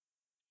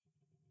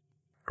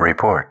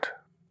Report,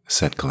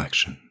 said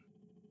collection.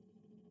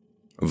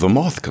 The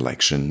Moth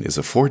Collection is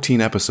a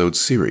 14-episode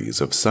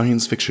series of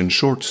science fiction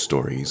short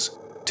stories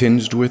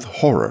tinged with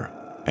horror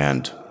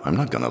and, I'm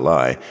not gonna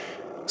lie,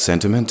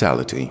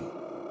 sentimentality.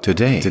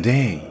 Today,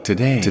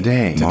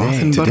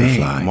 Moth and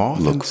Butterfly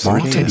look for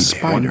a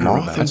spider,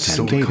 Moth and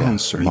Cicada,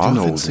 Moth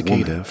and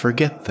Cicada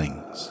forget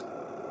things.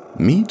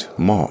 Meet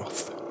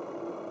Moth.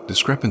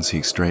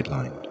 Discrepancy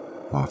straight-lined,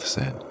 Moth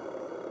said.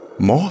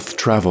 Moth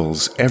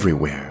travels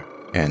everywhere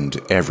and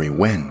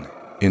everywhen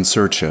in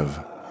search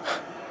of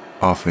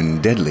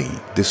often deadly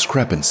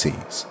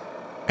discrepancies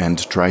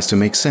and tries to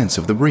make sense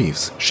of the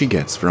briefs she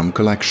gets from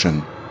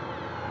collection.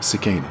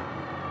 Cicada.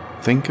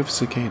 Think of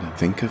Cicada.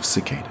 Think of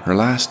Cicada. Her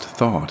last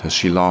thought as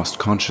she lost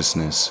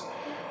consciousness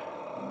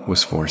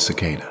was for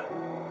Cicada.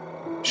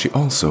 She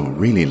also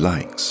really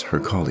likes her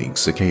colleague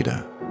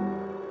Cicada.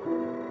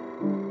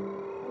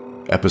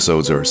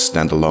 Episodes are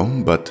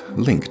standalone but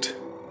linked,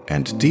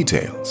 and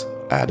details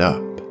add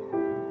up.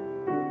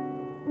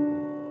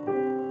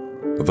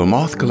 The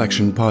Moth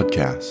Collection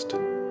Podcast.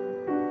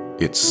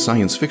 It's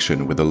science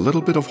fiction with a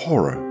little bit of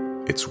horror.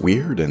 It's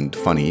weird and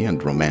funny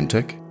and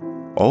romantic.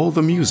 All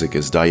the music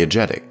is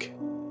diegetic.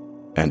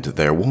 And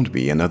there won't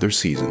be another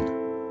season.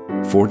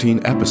 14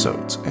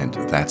 episodes, and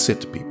that's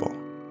it, people.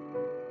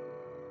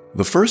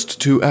 The first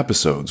 2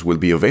 episodes will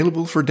be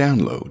available for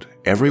download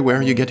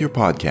everywhere you get your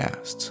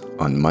podcasts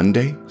on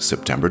Monday,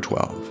 September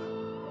 12.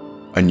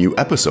 A new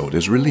episode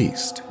is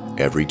released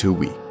every 2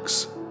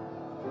 weeks.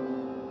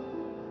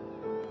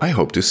 I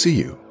hope to see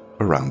you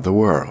around the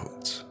world.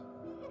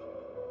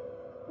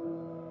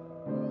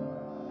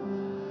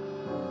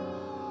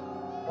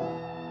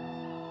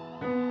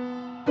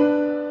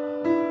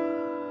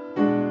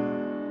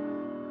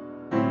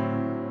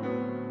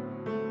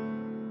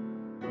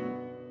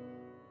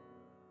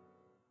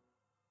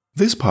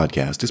 This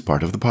podcast is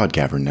part of the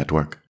Podcavern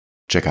Network.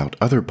 Check out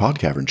other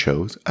Podcavern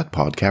shows at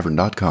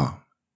podcavern.com.